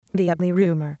The Ugly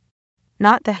Rumor.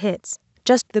 Not the hits,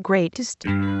 just the greatest.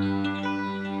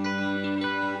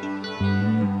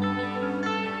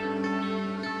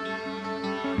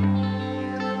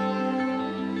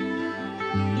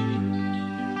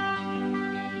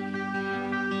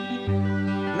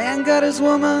 Man got his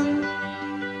woman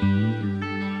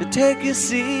to take his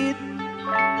seat.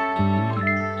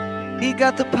 He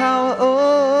got the power,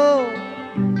 oh,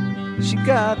 she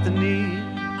got the need.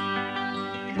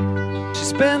 She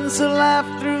spends her life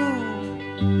through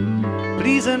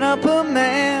pleasing up her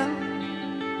man.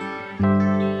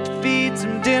 She feeds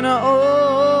him dinner,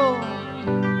 oh,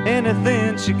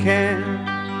 anything she can.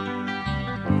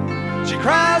 She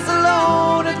cries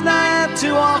alone at night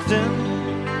too often.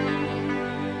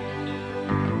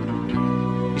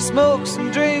 He smokes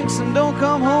and drinks and don't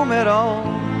come home at all.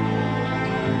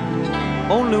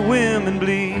 Only women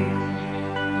bleed.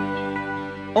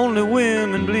 Only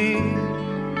women bleed.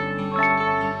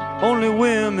 Only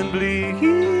women bleed.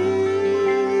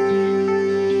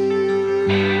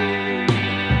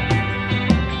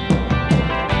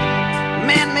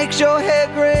 Man makes your hair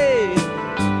gray.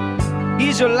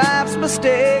 He's your life's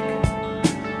mistake.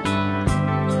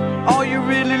 All you're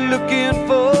really looking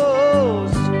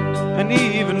for's an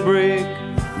even break.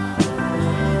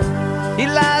 He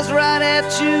lies right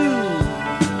at you.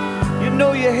 You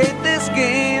know you hate this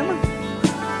game.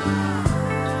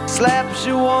 Slaps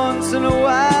you once in a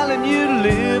while and you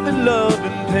live in love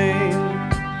and pain.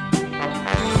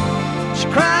 She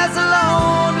cries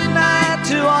alone at night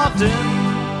too often.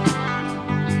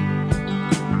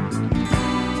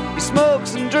 He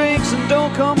smokes and drinks and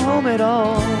don't come home at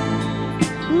all.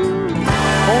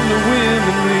 Only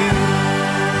women bleed.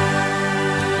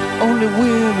 Only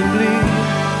women bleed.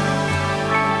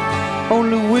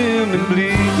 Only women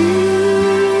bleed.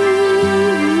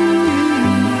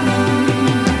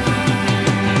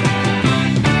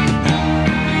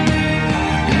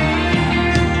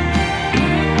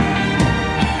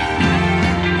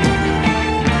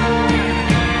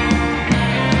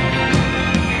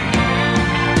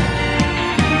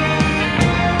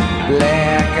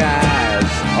 Black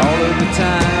eyes all of the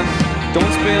time.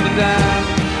 Don't spend a dime.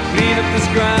 Clean up this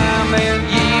grime. And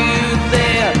you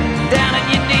there, down on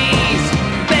your knees,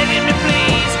 begging me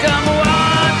please come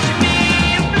watch me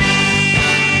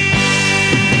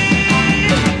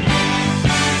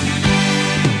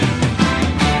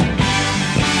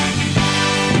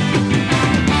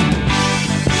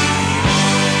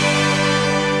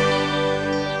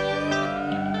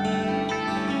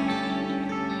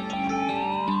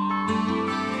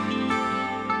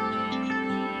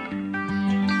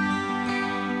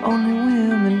Only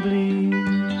women bleed.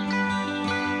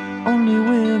 Only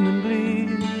women bleed.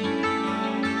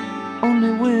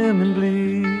 Only women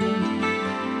bleed.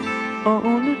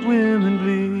 Only women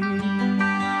bleed.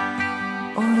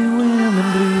 Only women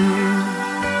bleed.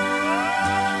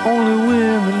 Only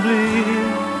women bleed.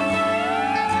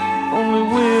 Only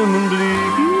women bleed.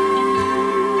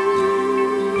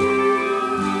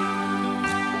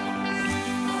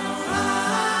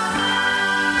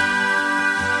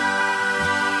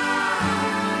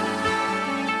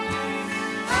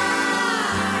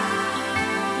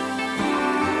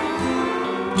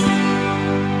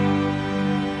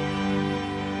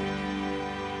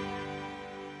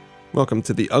 Welcome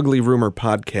to the Ugly Rumor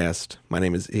podcast. My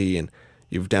name is E, and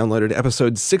you've downloaded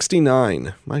episode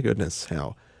 69. My goodness,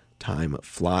 how time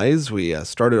flies. We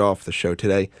started off the show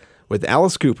today with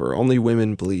Alice Cooper, Only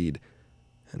Women Bleed,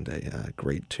 and a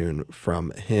great tune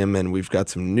from him. And we've got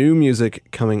some new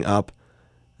music coming up,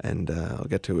 and I'll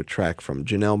get to a track from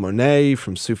Janelle Monáe,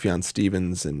 from Sufjan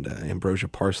Stevens, and Ambrosia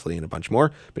Parsley, and a bunch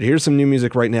more. But here's some new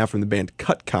music right now from the band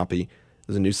Cut Copy.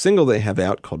 There's a new single they have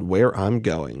out called Where I'm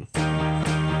Going.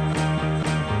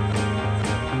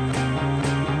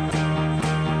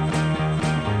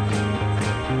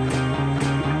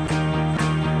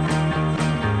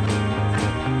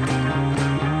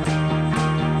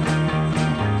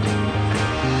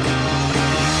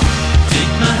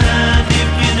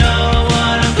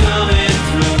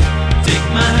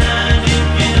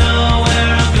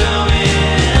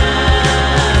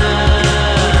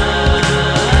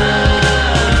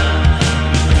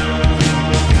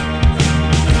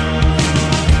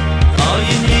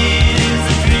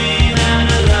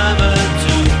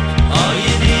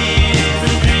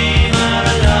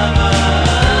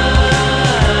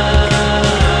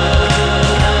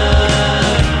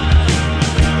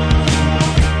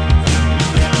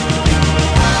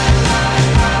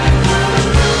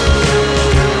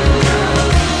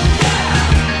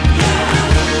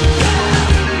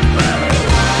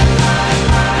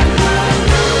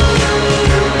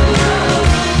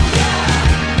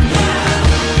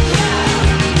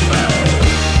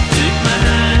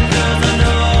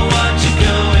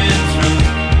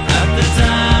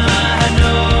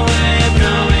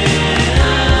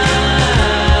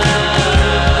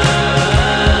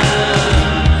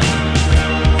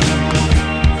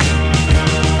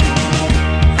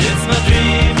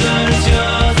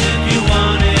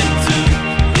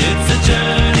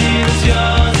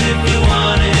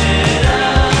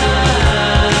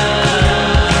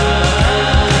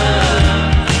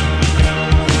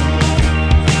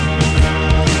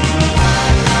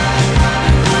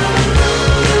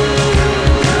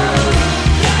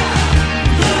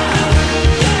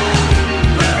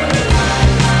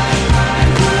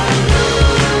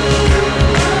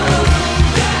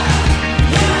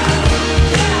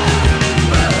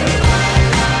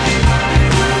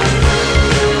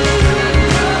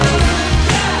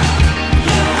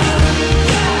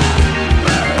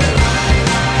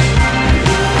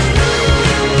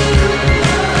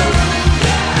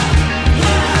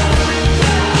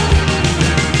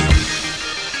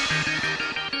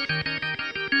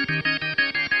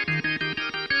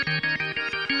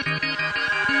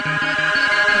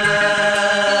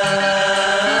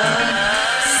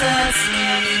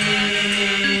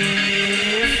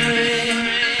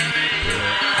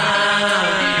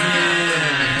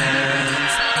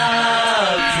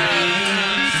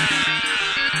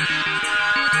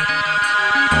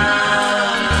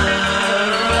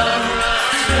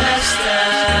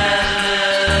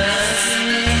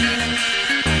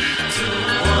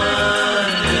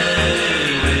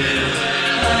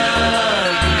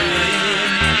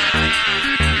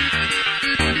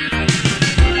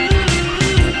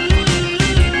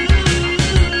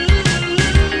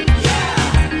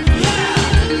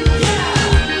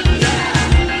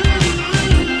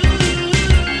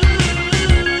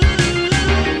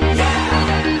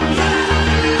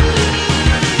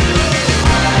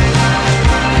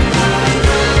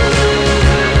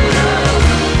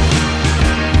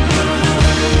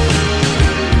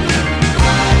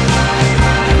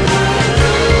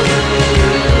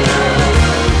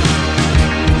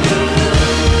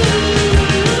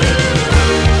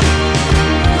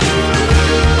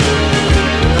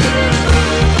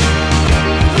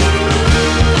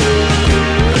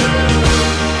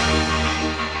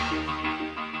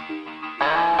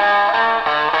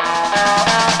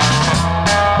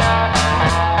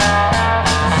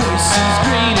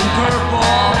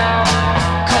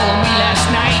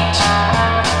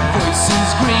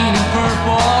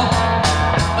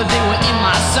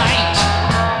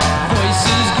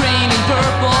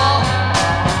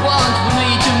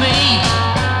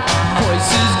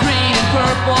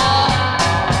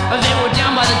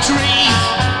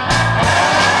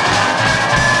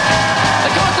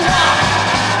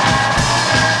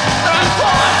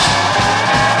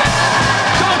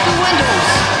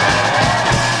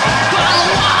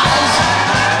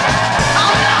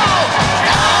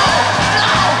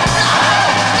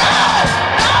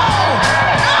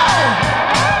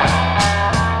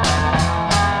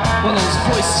 when those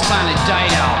voices finally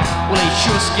died out. Well, they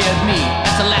sure scared me.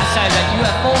 That's the last side of that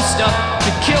UFO stuff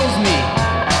that kills me.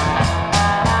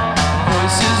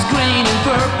 Voices green and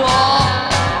purple,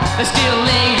 they still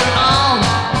linger on.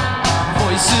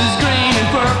 Voices green and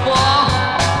purple,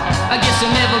 I guess they'll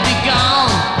never be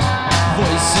gone.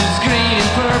 Voices green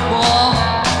and purple,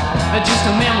 just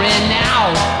a memory now.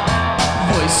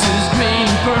 Voices green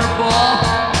and purple,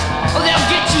 oh, they'll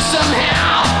get you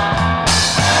somehow.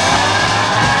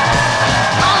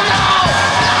 Oh no,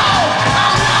 no,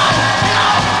 oh no,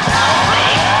 no, no,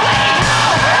 please, please,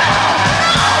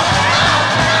 no, no,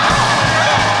 no, no.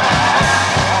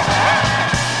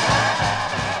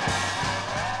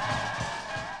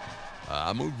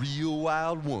 I'm a real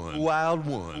wild one, wild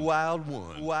one, wild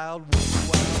one, wild one, wild one.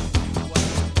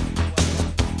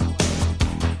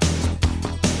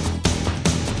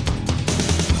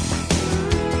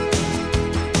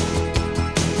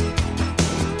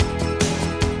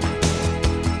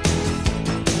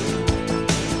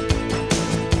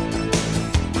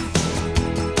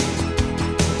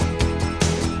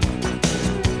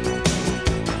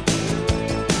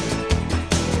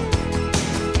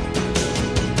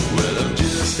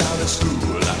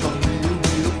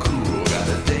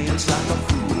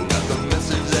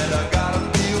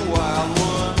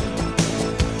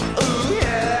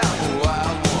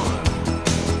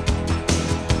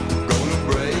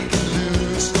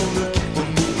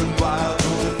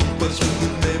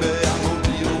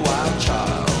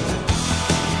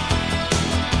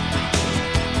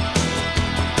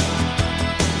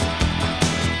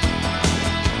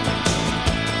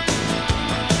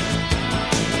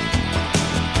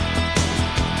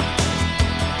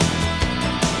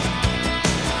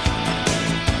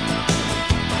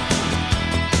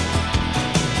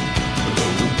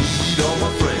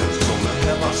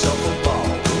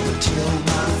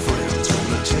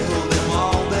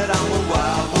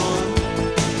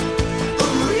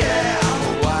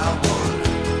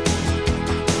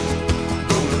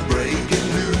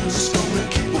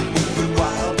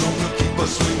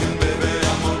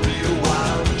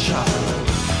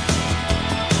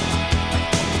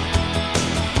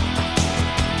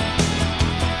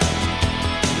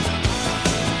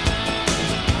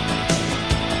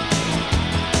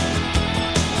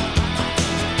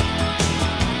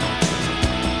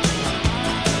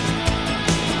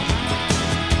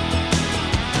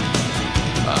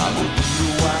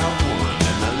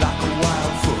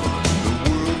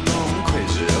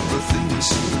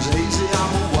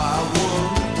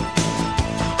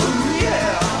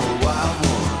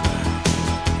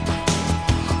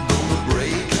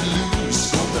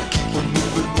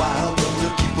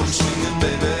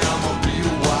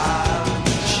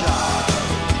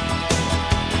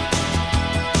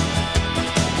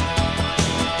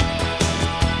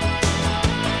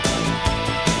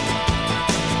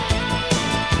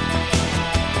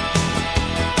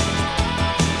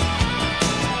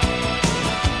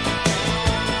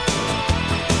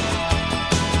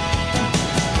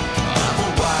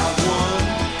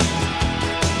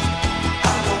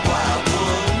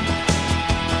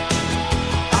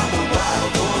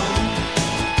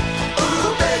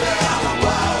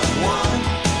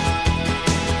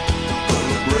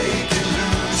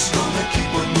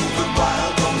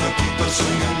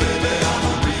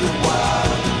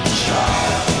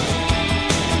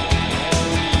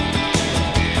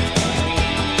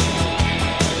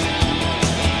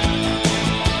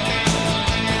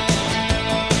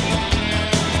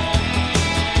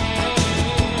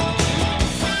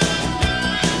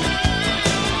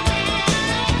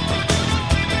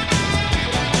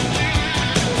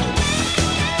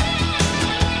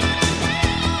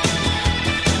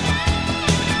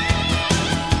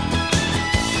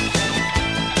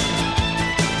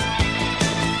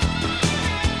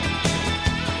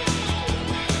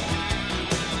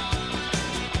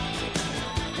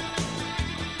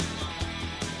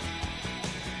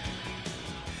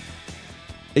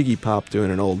 Iggy Pop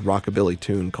doing an old rockabilly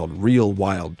tune called Real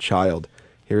Wild Child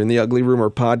here in the Ugly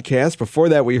Rumor podcast. Before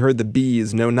that, we heard the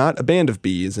Bees. No, not a band of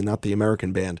bees, and not the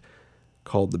American band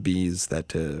called the Bees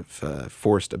that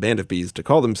forced a band of bees to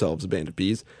call themselves a band of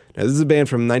bees. Now, this is a band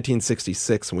from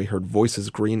 1966, and we heard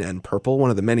Voices Green and Purple, one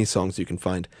of the many songs you can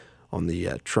find on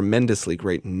the tremendously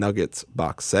great Nuggets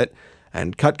box set,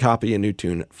 and Cut Copy, a new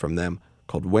tune from them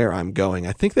called Where I'm Going.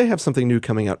 I think they have something new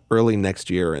coming out early next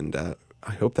year, and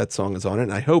I hope that song is on it,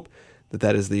 and I hope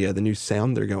that is the new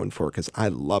sound they're going for, because I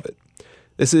love it.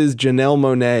 This is Janelle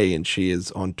Monáe, and she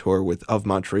is on tour with Of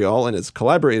Montreal and has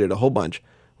collaborated a whole bunch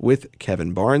with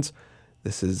Kevin Barnes.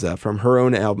 This is from her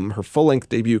own album, her full-length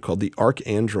debut called The Arc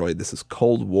Android. This is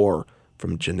Cold War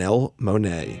from Janelle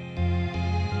Monáe.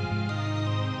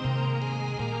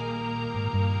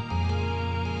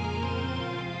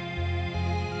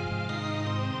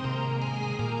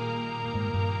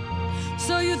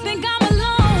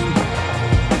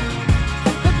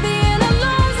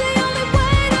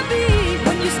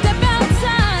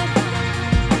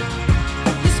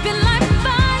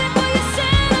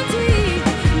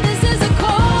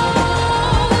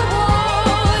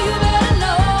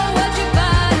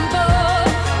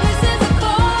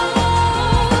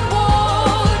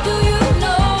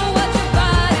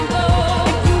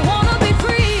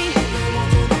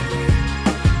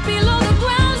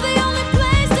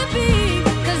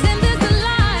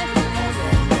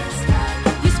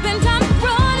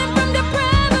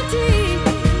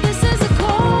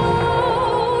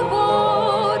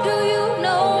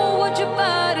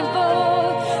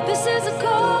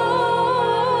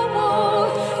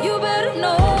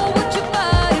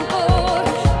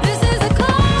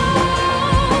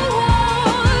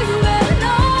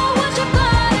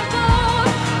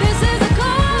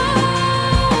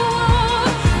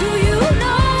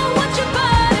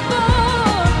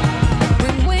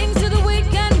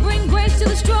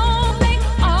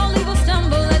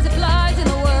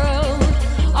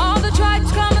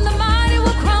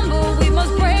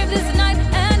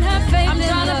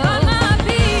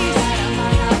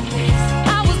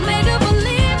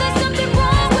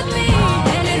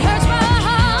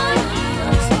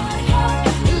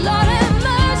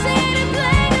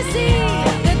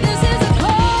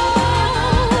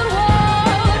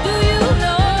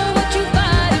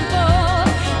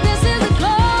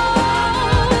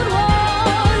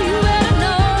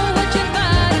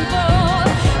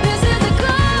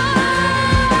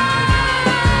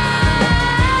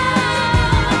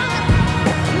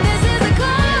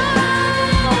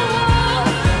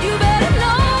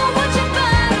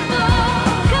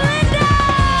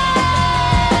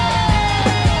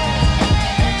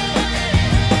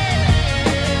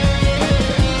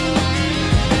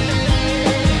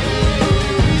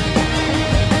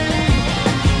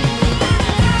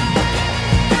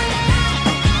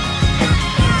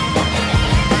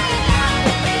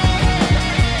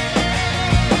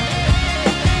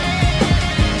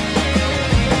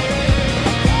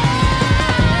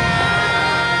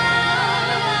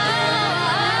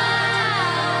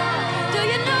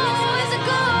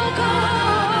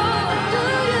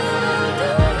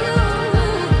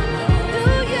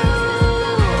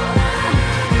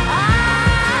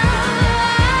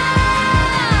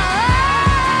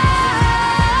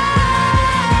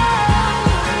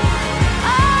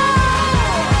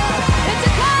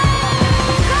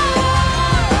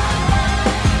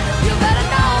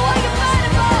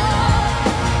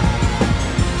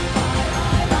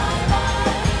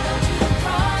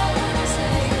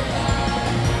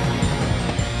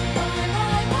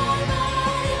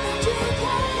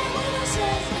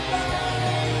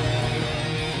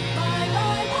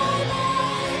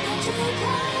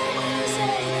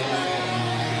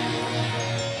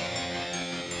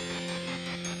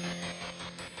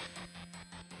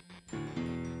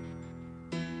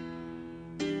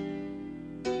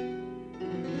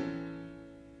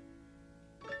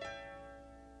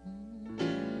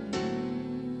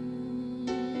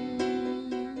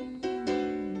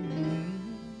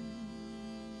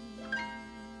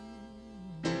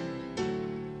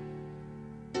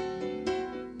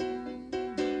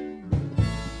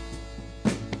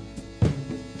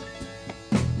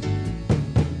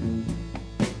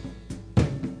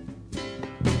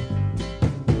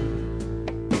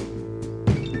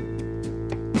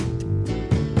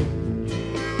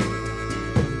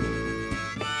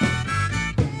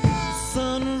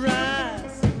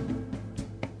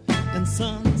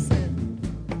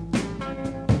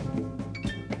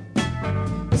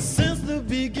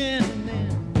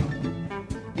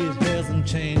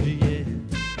 change yet.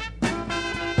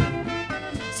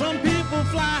 Some people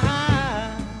fly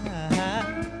high,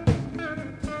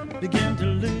 begin to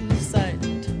lose sight.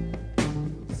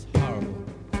 It's horrible.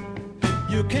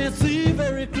 You can't see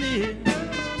very clear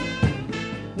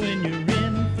when you're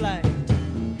in flight.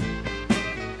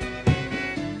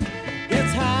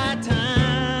 It's high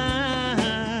time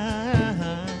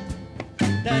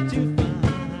that you find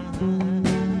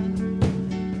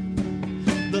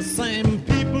the same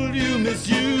people you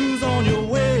misuse on your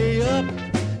way up.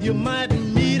 You might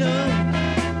meet them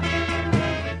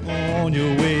on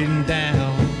your way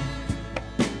down.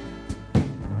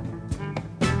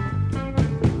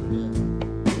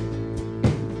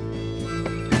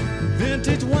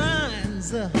 Vintage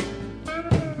wines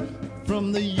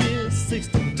from the year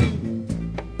 62.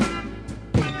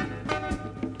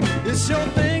 It's your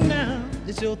thing now,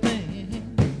 it's your thing.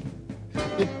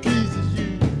 It pleases you.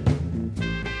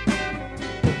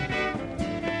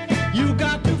 You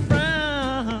got to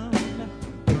frown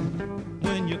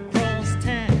when you cross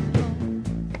town.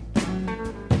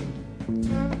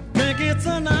 Think it's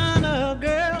an honor,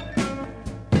 girl,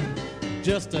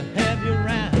 just to have you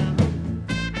around.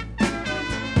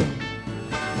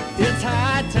 It's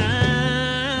high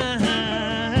time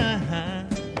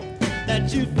that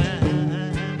you find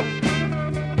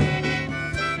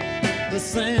the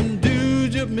same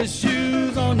dude you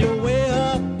misuse on your way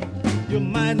up. You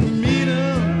might meet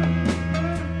him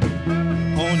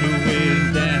on your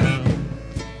way down.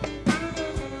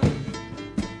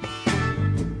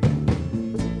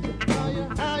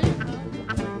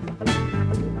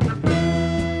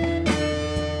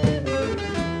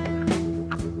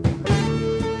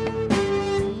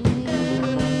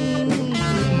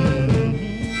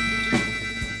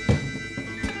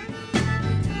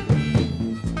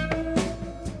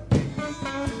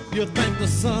 You think the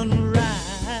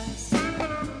sunrise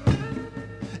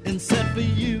and set for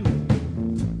you,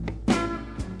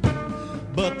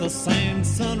 but the same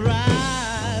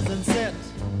sunrise and set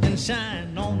and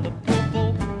shine on the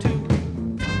purple too.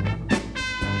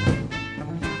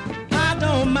 I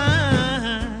don't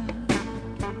mind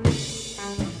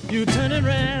you turning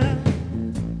around.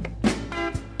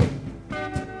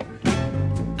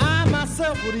 I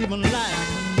myself would even like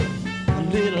a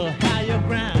little higher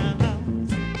ground.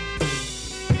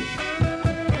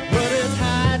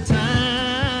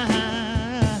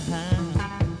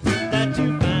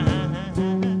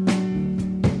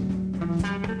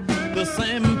 The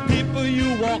same people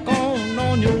you walk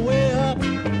on your way up,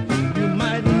 you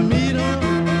might meet them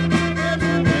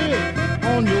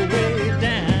on your way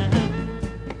down.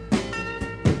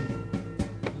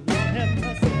 Lord have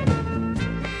mercy.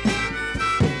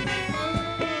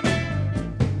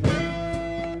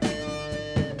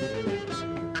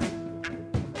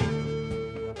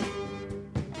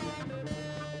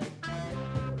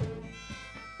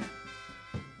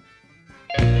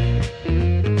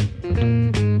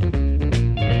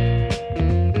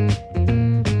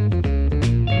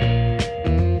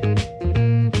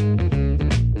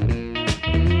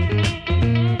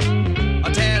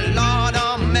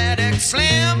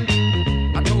 Slim,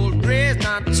 I told Grace,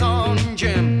 not Tom and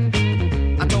Jim.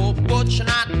 I told Butch and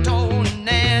I told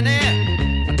Nanny.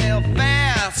 I tell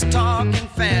Fast Talking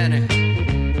Fanny.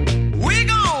 We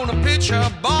gonna pitch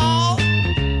a ball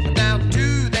down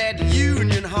to that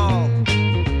Union Hall.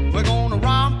 We're gonna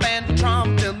romp and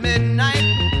tromp till midnight.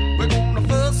 We're gonna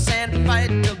fuss and fight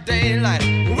till daylight.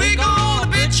 We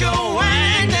gonna pitch a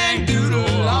wang and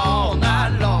doodle all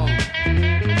night long.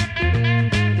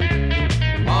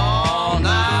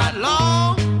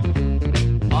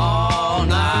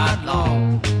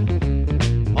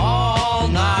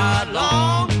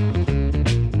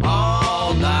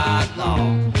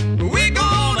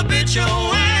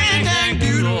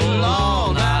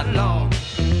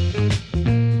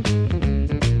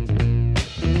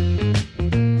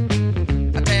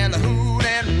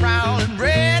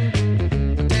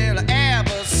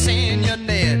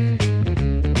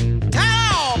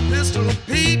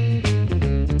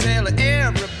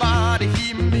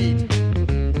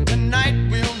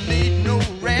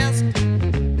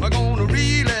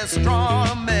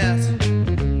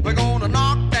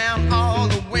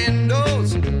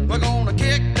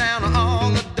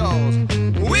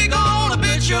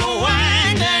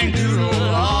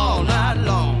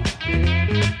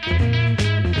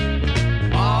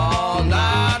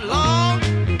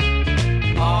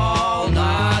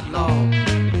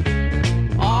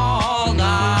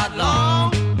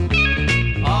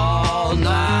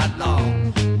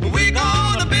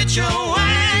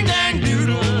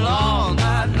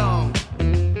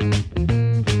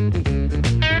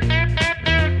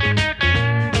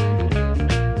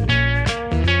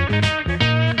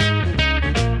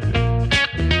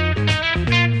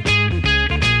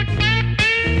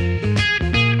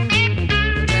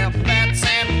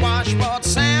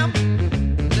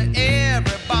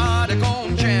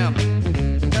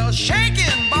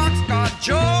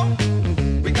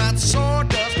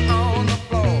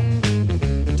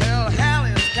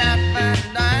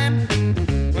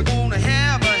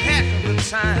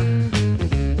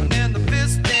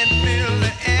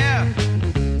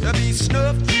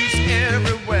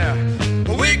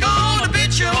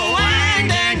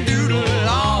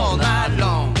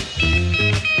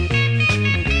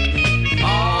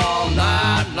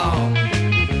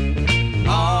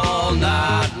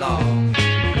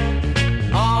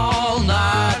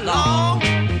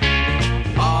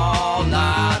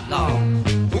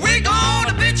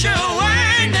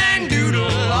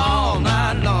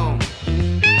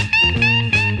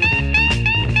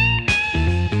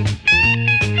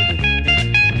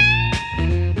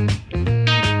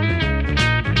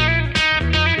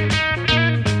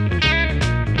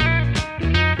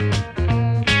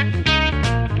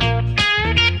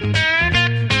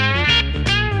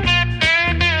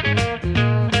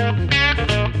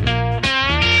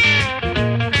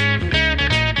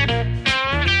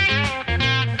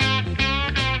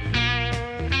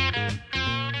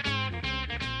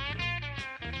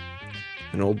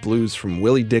 An old blues from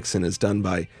Willie Dixon is done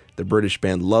by the British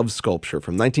band Love Sculpture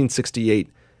from 1968.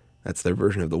 That's their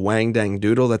version of the Wang Dang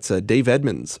Doodle. That's Dave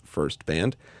Edmunds' first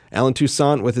band. Alan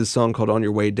Toussaint with his song called On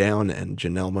Your Way Down, and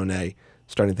Janelle Monáe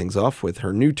starting things off with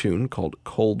her new tune called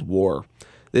Cold War.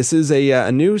 This is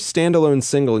a new standalone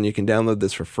single, and you can download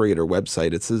this for free at her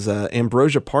website. It says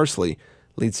Ambrosia Parsley,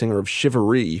 lead singer of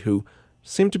Shivaree, who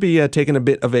seemed to be taking a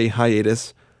bit of a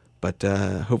hiatus, but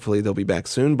hopefully they'll be back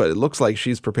soon. But it looks like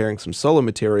she's preparing some solo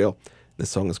material. This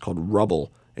song is called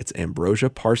Rubble. It's Ambrosia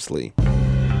Parsley.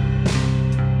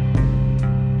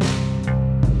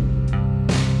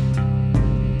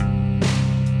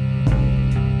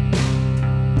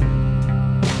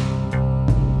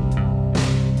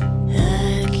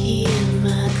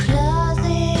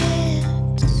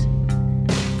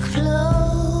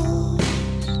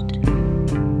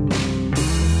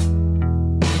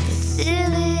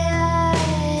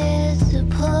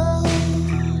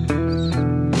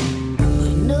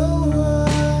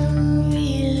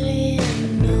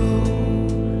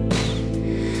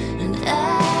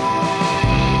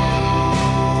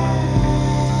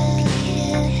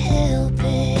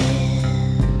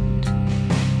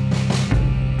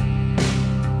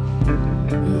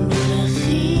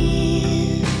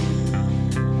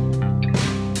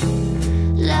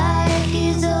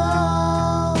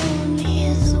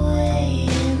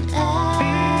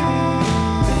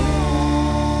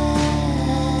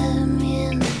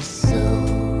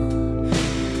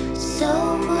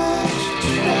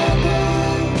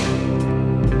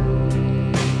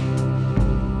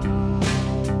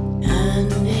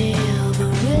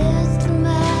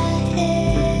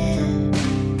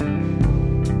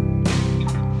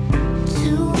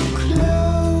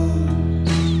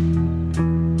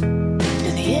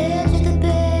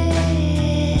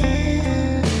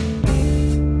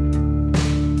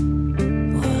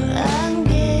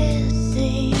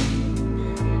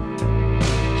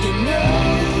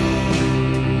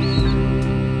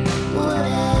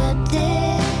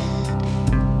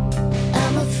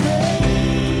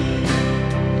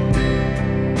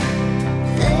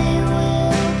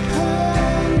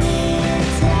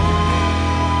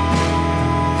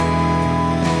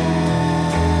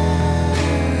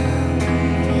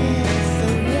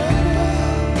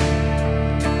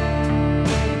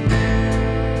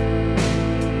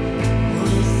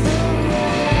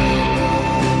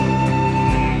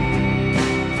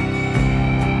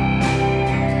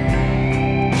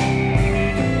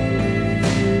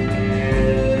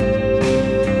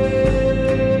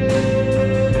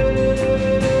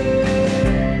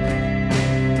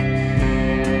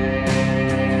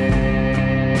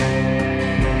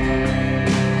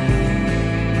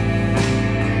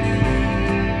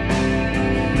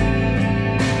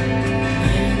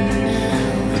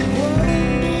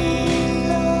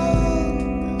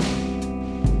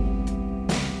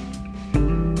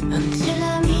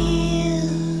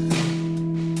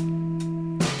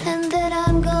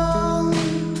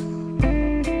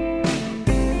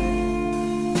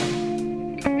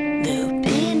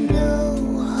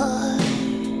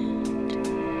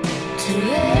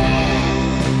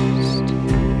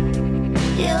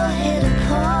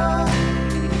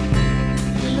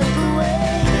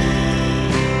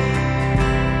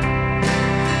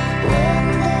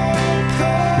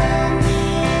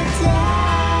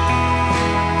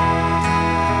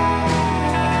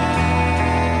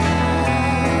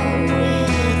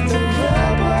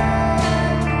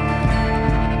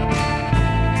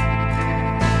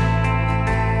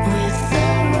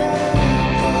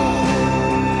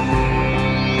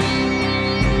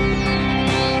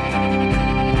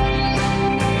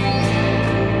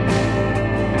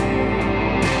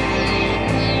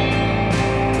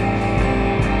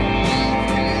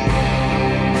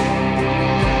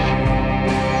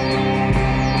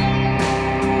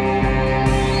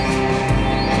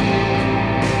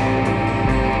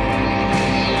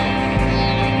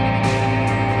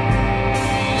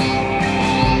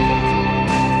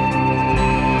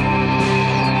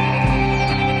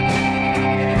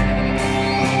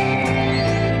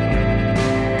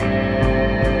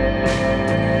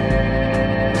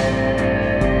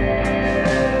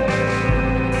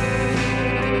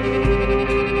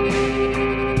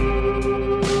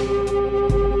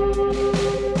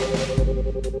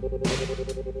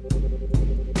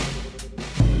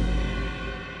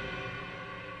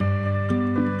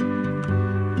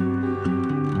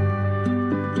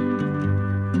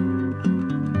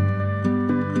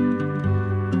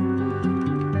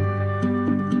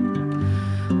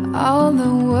 All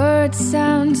the words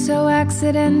sound so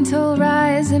accidental,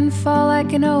 rise and fall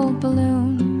like an old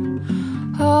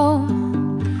balloon. All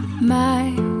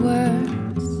my words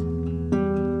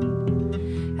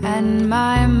and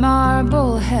my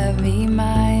marble heavy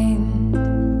mind,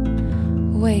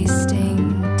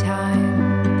 wasting time.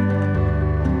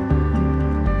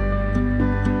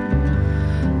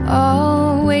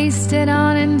 All wasted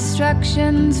on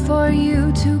instructions for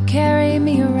you to carry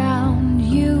me around.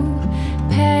 You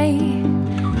pay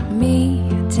me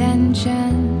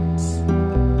attentions,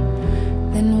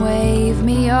 then wave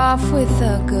me off with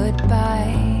a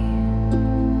goodbye.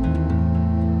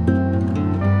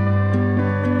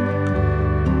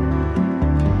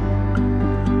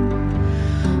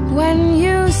 When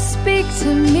you speak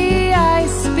to me, I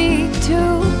speak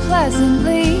too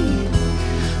pleasantly.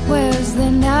 Where's the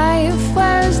knife?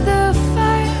 Where's the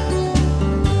fire?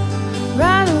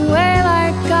 Run away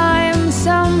like I'm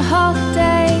some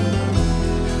holiday.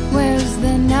 Where's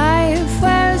the knife?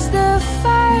 Where's the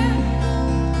fire?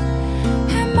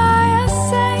 Am I a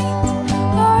saint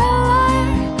or a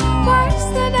liar? Where's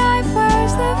the knife?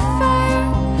 Where's the fire?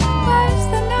 Where's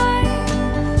the knife?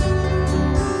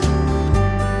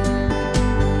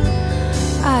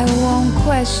 I won't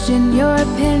question your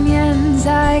opinions,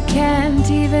 I can't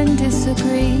even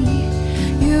disagree.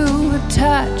 You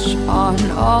touch on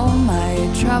all my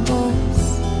troubles,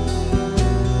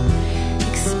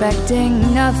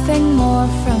 expecting nothing more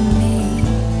from me.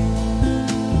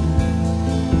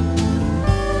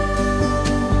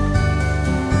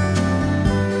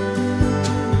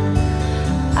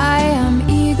 I am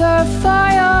eager for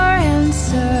your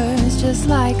answers, just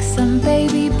like some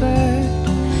baby bird.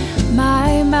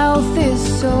 My mouth is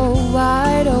so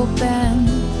wide open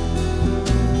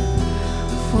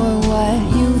for what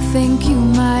you think you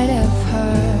might have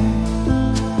heard.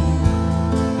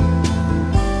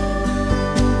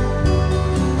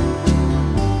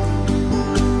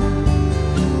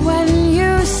 When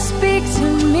you speak to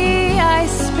me, I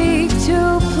speak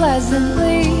too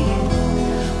pleasantly.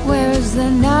 Where's the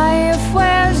knife?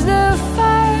 Where's the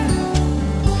fire?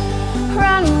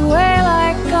 Run away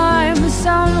like I'm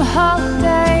some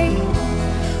holiday.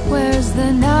 Where's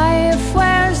the knife?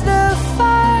 Where's the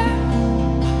fire?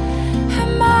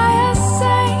 Am I a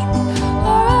saint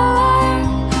or a liar?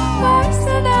 Where's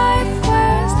the knife?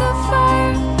 Where's the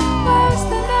fire? Where's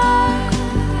the knife?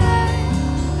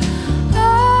 Oh,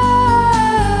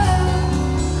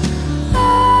 oh, oh, oh.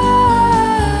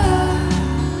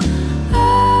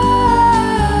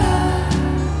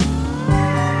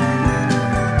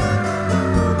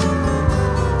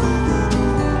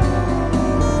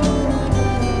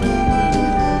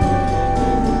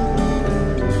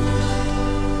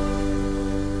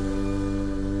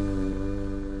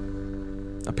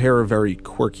 A pair of very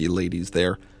quirky ladies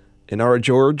there. Inara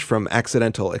George from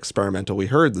Accidental Experimental. We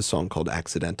heard the song called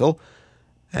Accidental.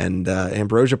 And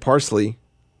Ambrosia Parsley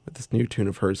with this new tune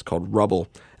of hers called Rubble.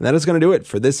 And that is going to do it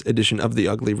for this edition of the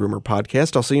Ugly Rumor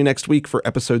Podcast. I'll see you next week for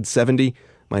episode 70.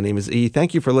 My name is E.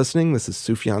 Thank you for listening. This is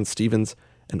Sufjan Stevens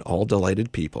and all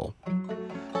delighted people.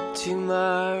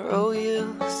 Tomorrow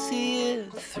you'll see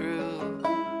it through.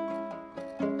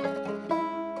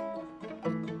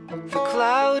 The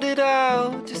clouded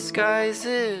out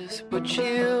disguises put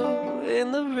you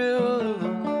in the room.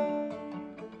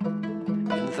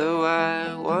 And though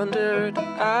I wandered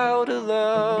out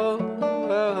alone,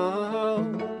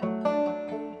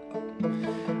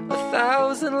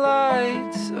 1,000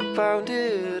 lights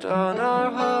abounded on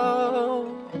our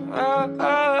home.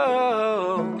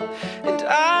 And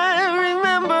I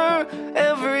remember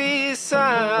every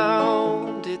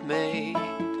sound it made.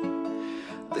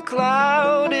 The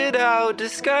clouded out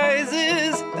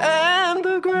disguises and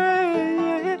the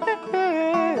grave.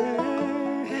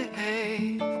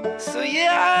 So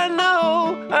yeah, I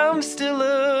know I'm still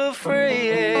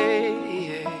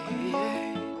afraid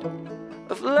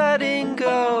of letting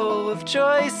go of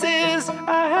choices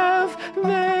I have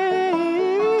made.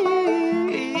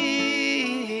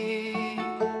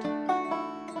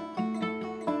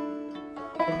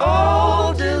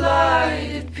 All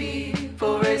delighted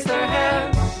people raise their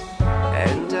hands,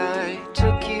 and I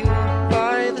took you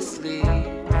by the sleeve.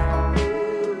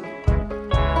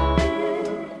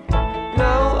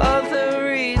 No other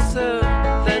reason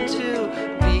than to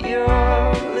be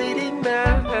your leading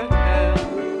man.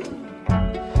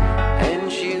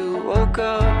 And you woke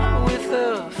up with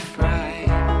a fright.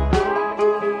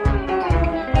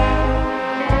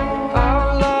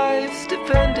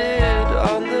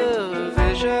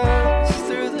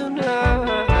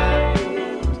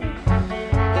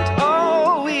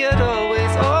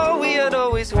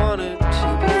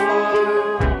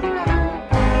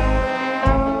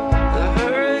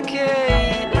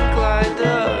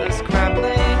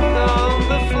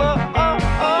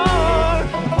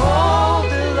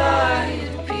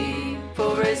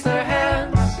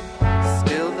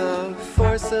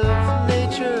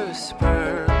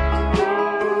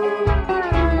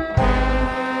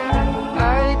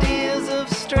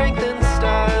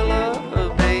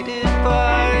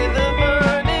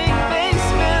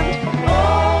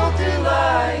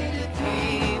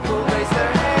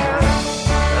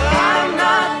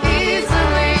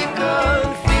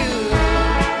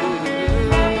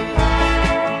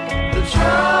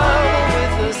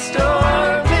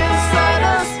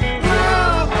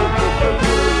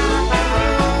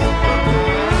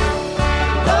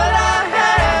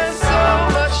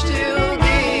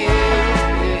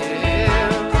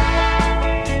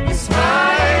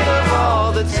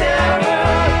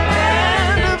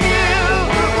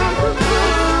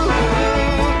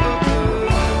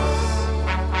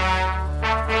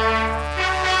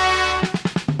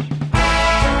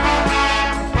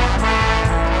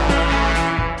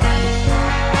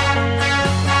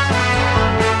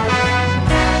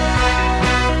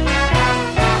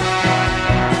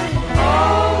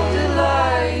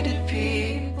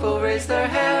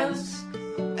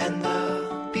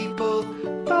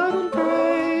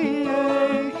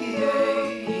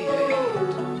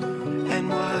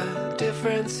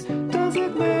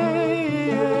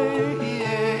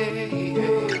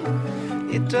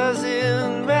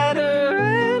 doesn't matter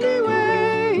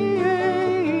anyway.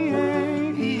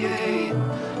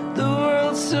 The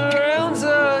world surrounds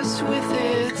us with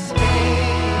its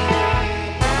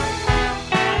hate.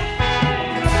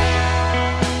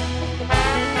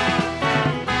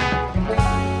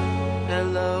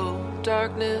 Hello,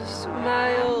 darkness,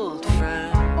 my old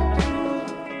friend.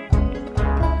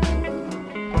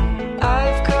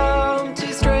 I've come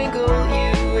to strangle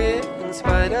you in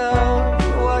spite of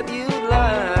what you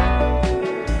like.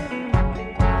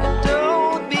 And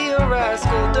don't be a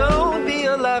rascal, don't be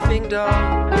a laughing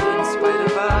dog in spite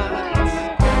of us.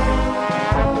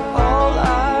 All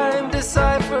I'm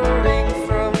deciphering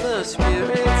from the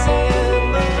spirits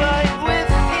in the light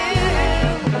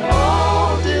within.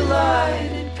 All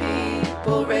delighted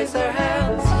people raise their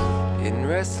hands. In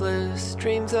restless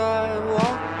dreams I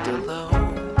walked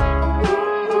alone.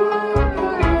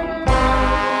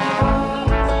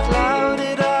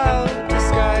 Clouded out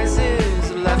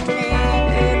disguises left me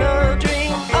in a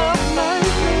dream of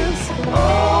madness.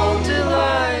 All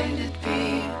delighted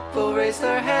people raise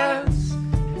their hands,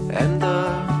 and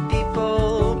the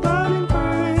people bow and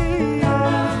pray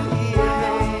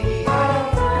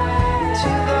to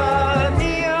the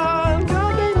neon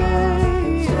coming.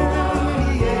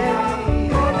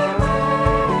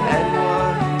 And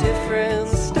what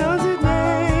difference does it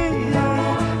make?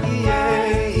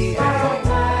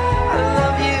 I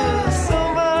love you so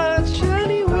much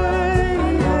anyway.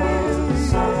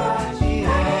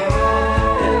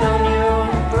 And on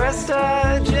your breast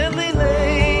I gently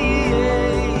lay.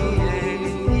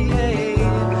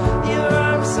 Your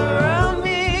arms surround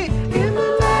me in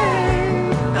the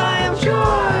lane. I am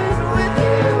joined with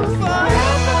you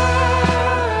forever.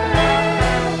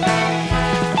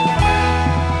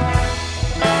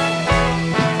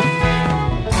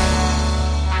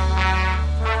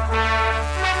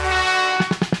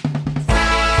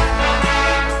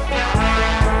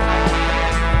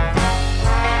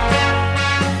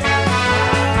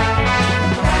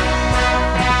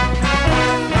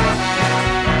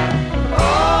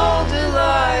 All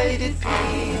delighted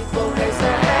people raise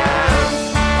their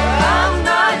hands. I'm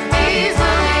not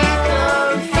easily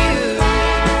confused.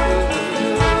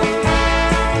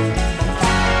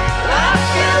 I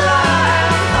feel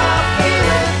alive, I feel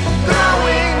it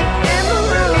growing in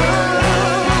the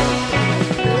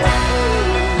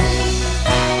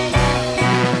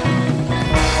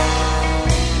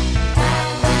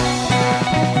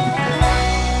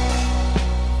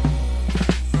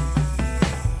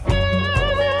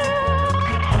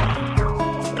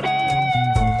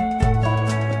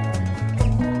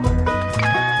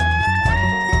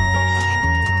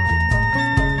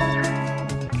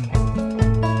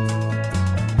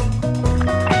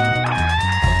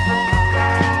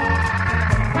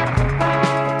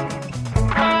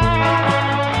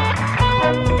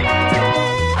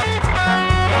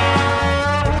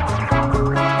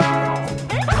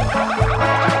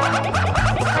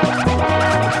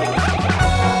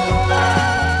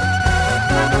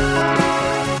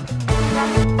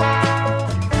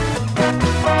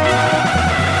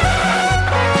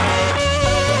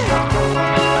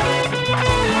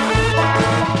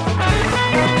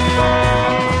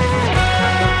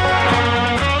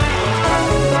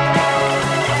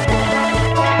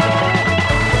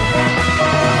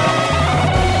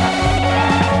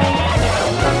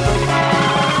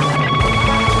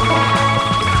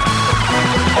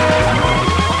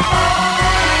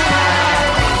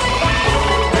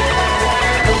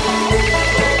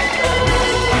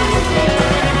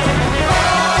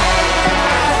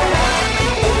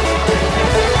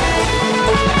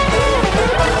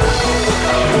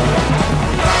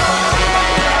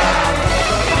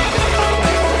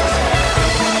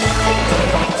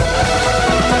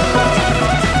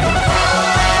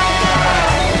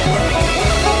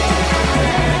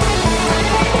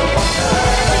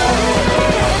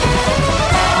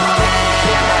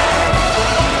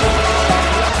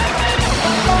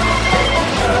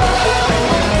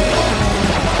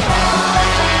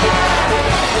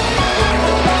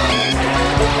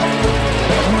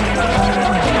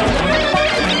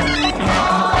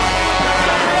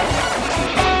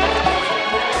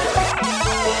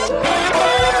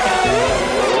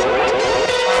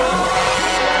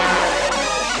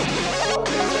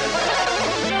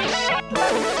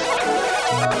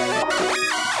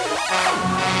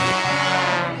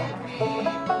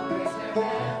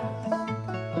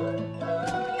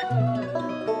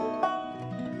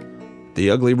The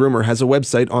Ugly Rumor has a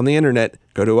website on the internet.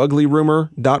 Go to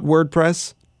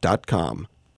uglyrumor.wordpress.com.